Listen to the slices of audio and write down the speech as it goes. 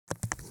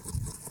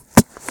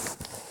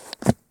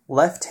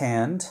left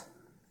hand,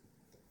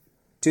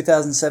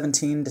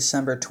 2017,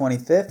 December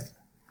 25th.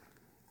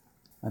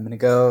 I'm going to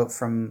go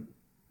from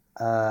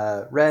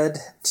red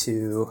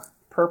to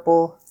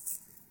purple,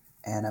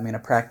 and I'm going to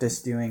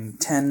practice doing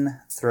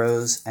 10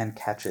 throws and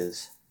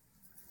catches.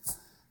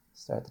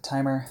 Start the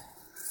timer.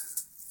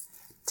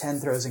 10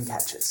 throws and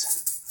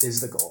catches is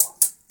the goal.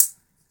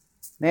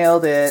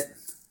 Nailed it.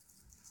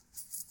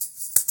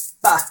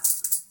 Bah!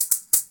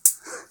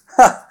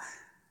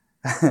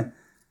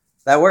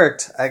 That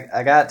worked.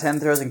 I got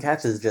 10 throws and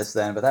catches just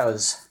then, but that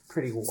was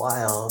pretty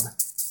wild.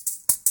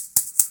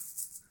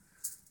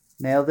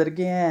 Nailed it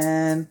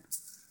again.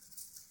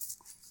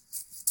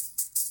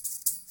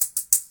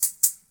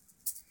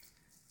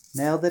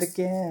 Nailed it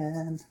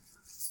again.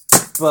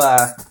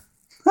 Bah.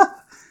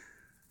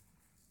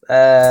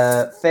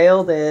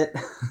 Failed it.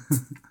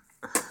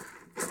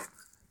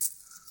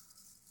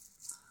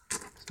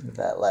 Let's move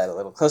that light a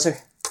little closer.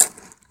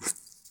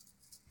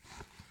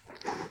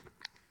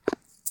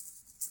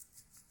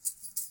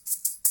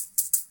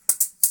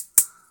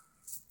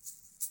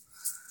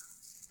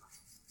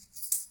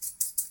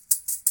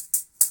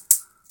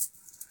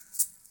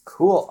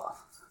 Cool.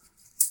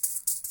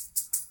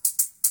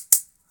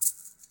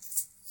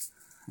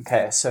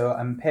 Okay, so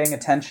I'm paying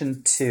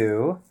attention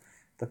to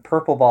the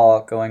purple ball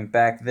going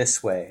back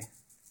this way.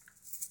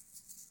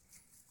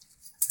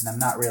 And I'm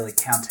not really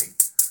counting.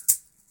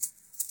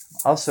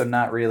 I'm also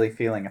not really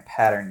feeling a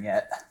pattern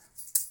yet.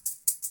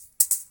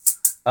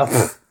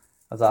 Oh,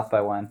 I was off by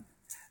one.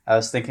 I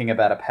was thinking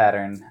about a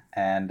pattern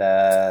and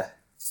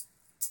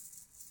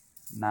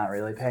not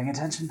really paying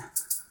attention.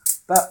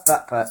 But.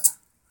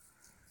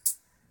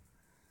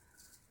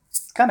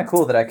 It's kind of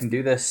cool that I can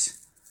do this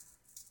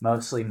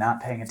mostly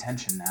not paying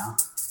attention now.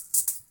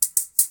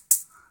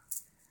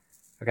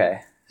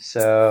 Okay,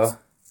 so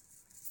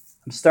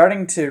I'm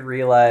starting to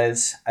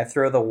realize I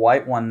throw the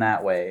white one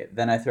that way,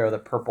 then I throw the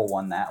purple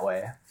one that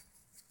way,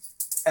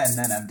 and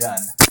then I'm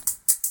done.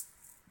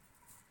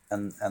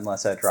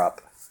 Unless I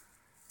drop.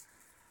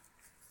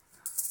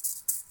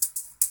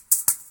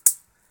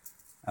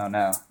 Oh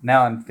no,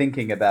 now I'm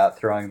thinking about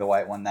throwing the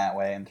white one that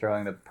way and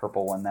throwing the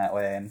purple one that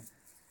way, and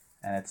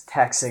it's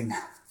taxing.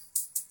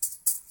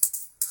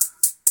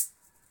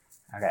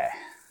 Okay.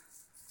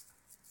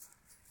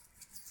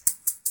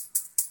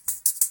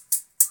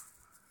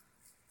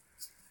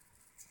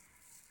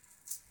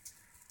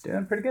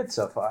 Doing pretty good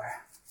so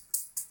far.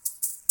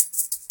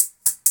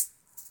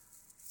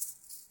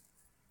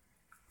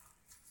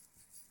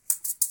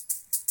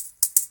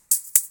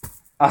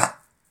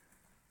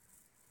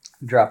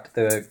 Dropped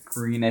the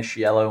greenish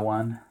yellow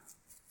one.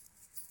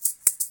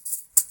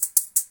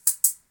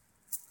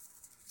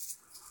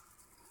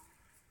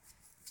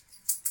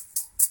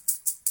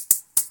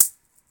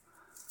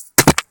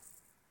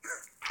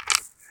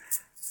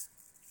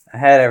 I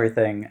had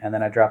everything, and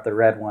then I dropped the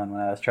red one when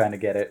I was trying to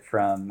get it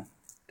from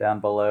down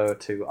below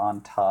to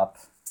on top.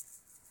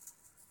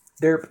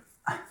 Derp.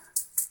 All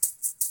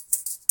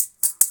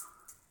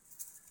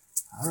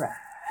right.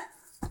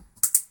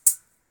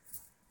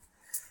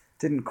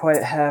 Didn't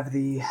quite have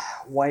the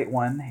white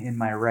one in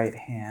my right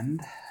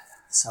hand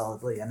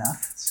solidly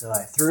enough, so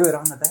I threw it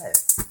on the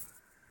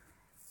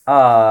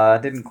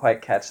bed. Didn't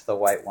quite catch the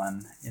white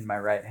one in my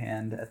right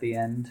hand at the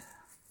end.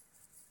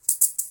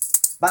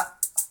 But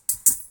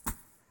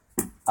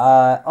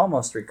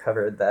almost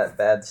recovered that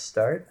bad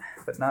start,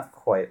 but not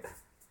quite.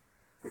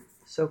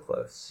 So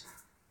close.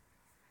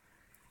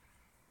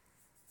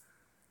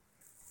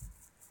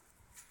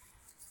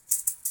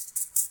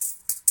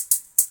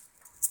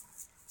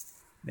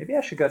 Maybe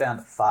I should go down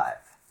to 5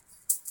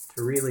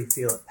 to really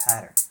feel a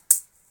pattern.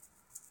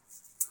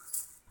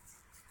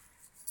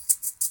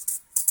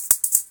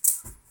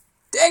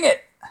 Dang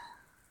it!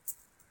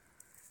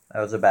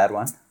 That was a bad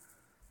one.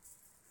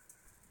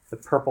 The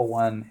purple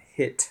one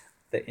hit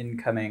the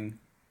incoming,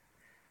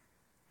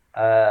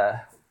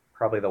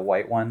 probably the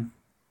white one.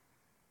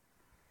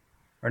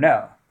 Or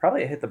no,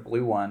 probably it hit the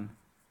blue one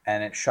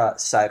and it shot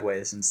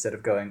sideways instead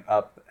of going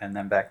up and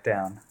then back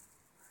down.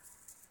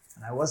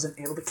 And I wasn't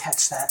able to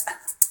catch that.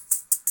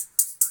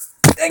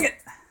 Dang it!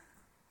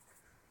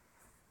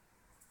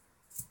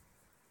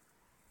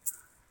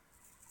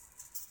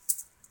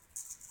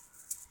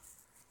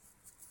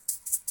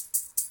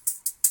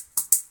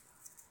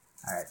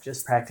 Alright,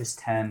 just practice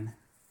 10.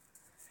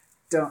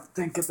 Don't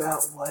think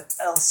about what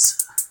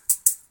else.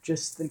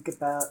 Just think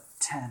about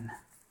 10.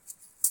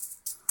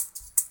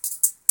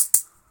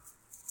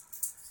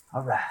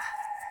 Alright.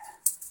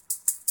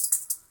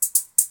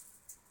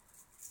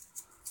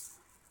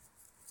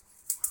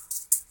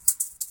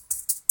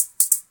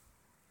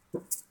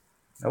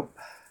 Nope.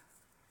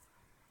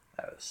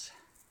 That was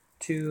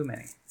too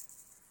many.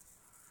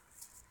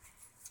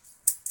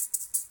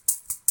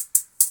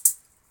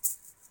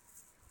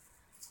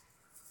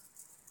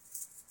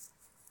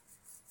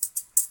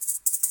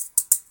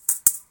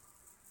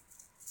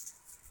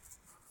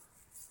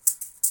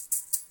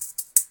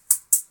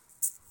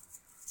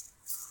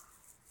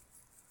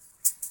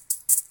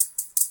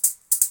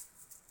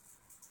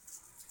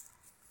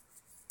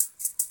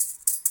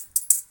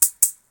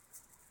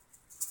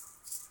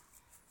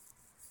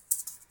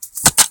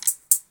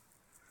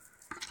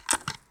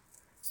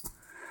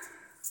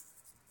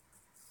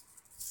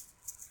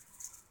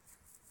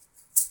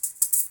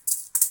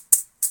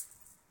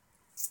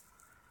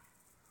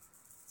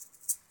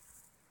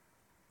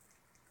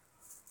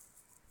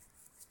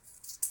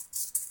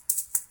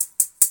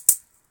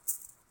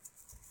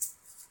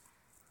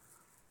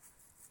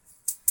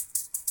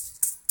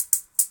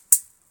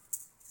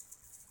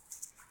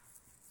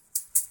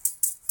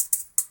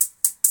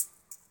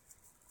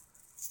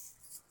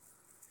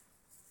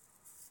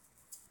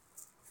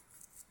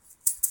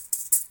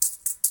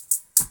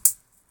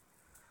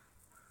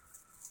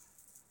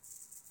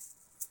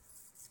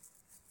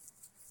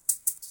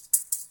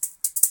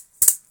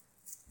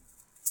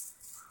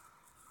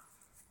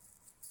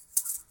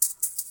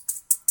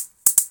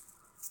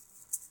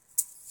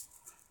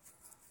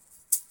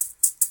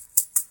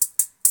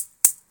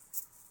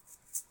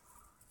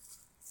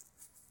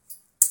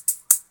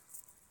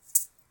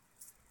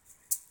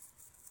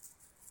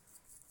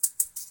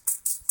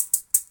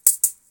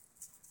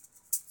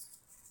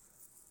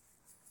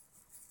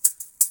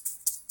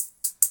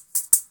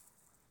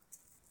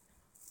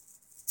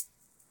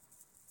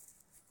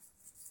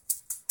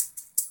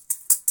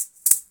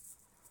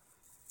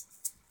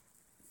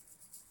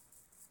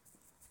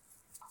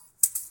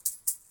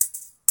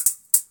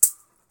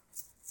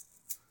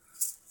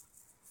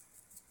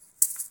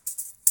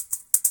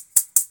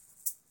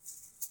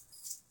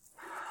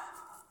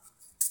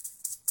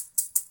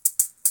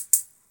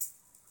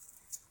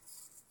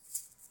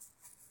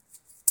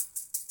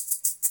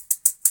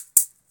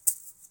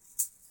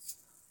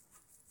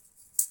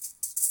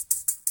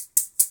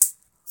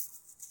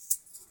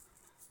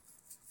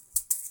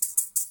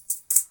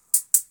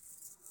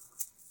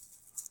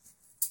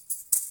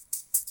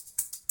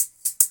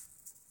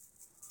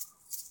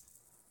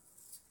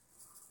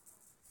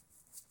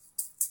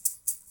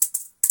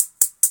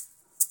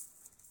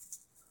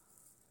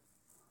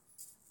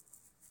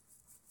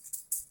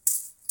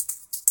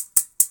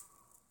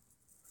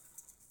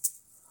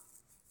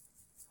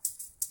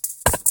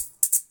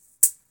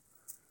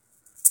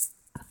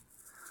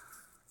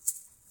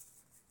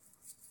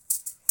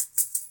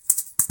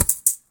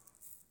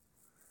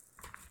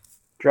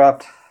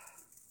 Dropped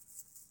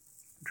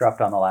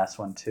on the last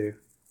one too.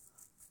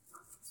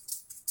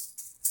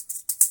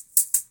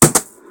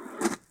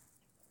 I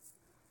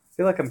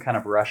feel like I'm kind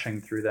of rushing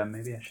through them.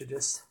 Maybe I should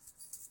just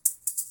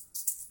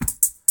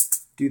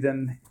do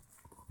them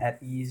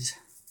at ease.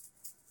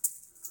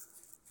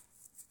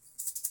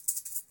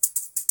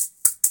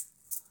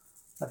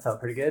 That felt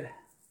pretty good.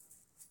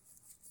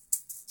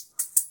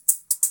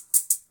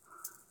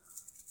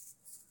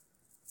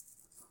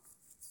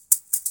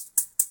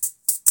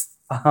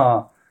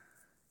 Oh,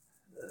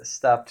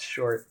 stopped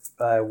short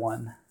by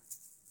one.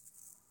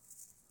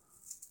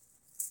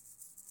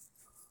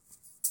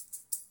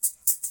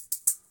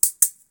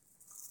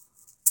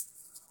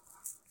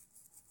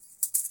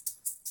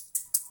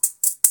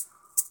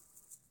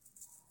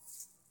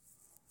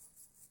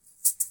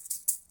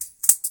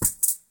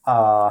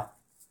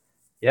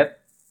 Yep,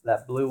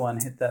 that blue one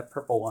hit that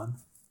purple one.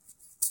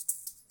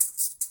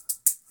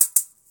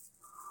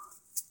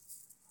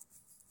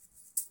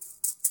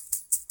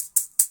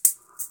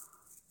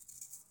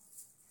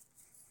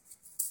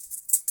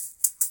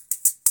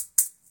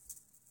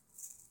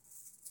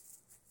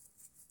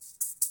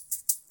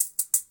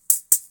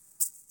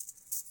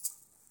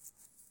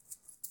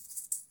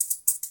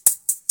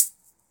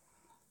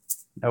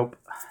 Nope.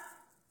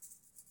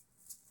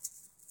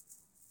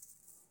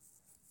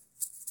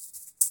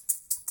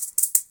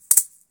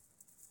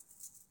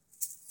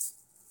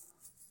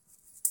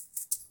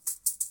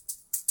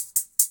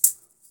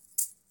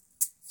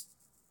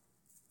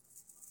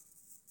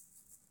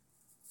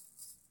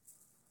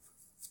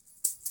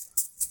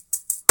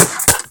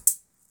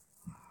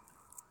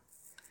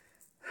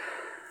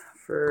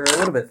 For a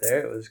little bit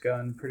there, it was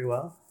going pretty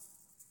well.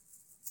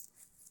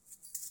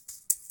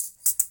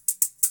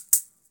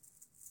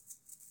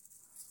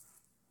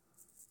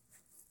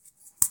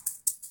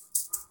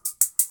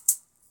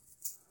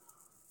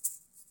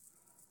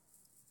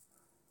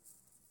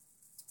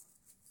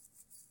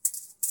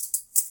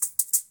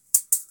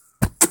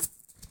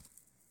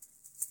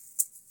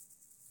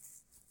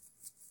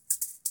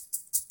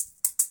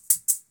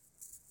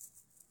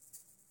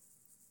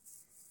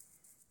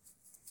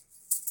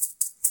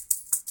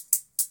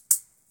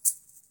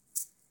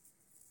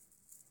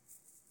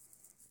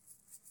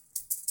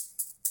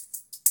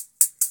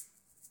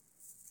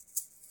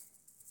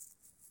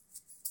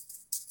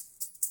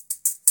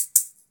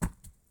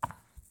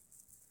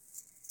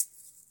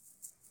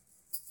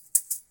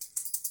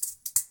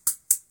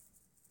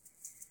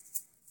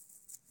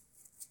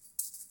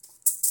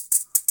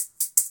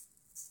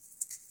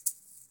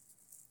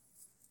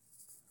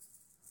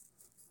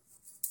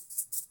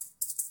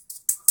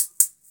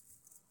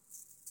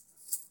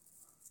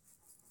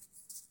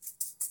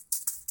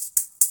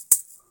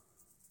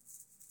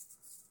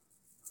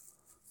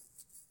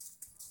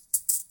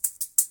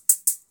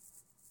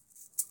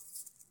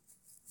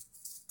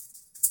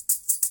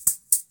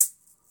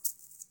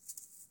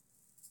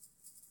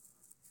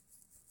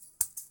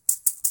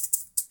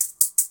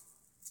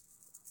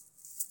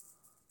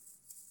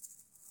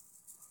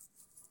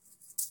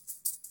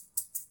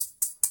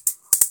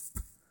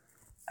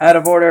 Out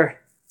of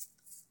order.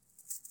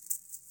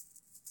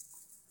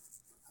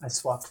 I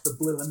swapped the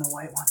blue and the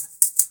white one.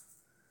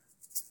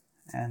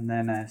 And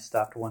then I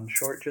stopped one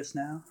short just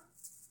now.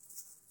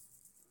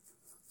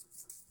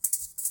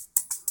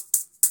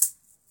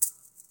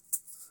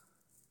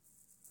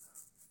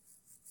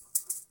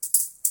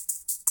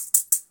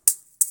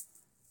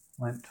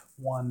 Went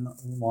one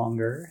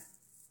longer.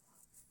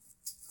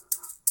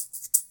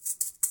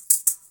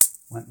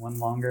 Went one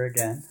longer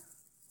again.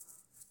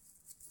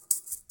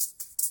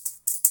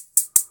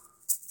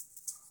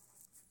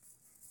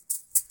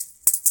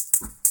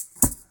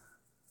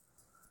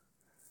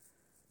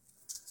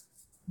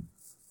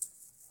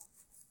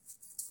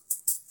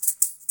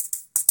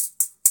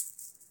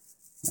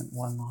 Went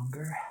one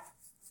longer.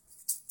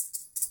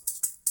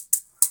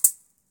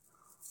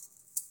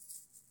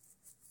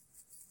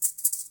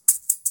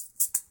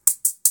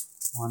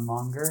 One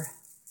longer.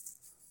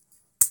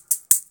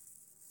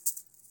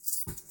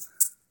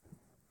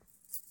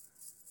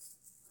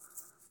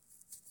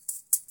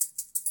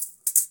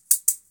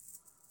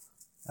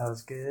 That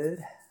was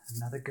good.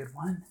 Another good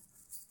one.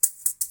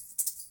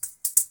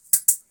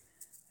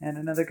 And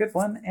another good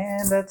one,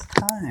 and that's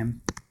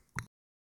time.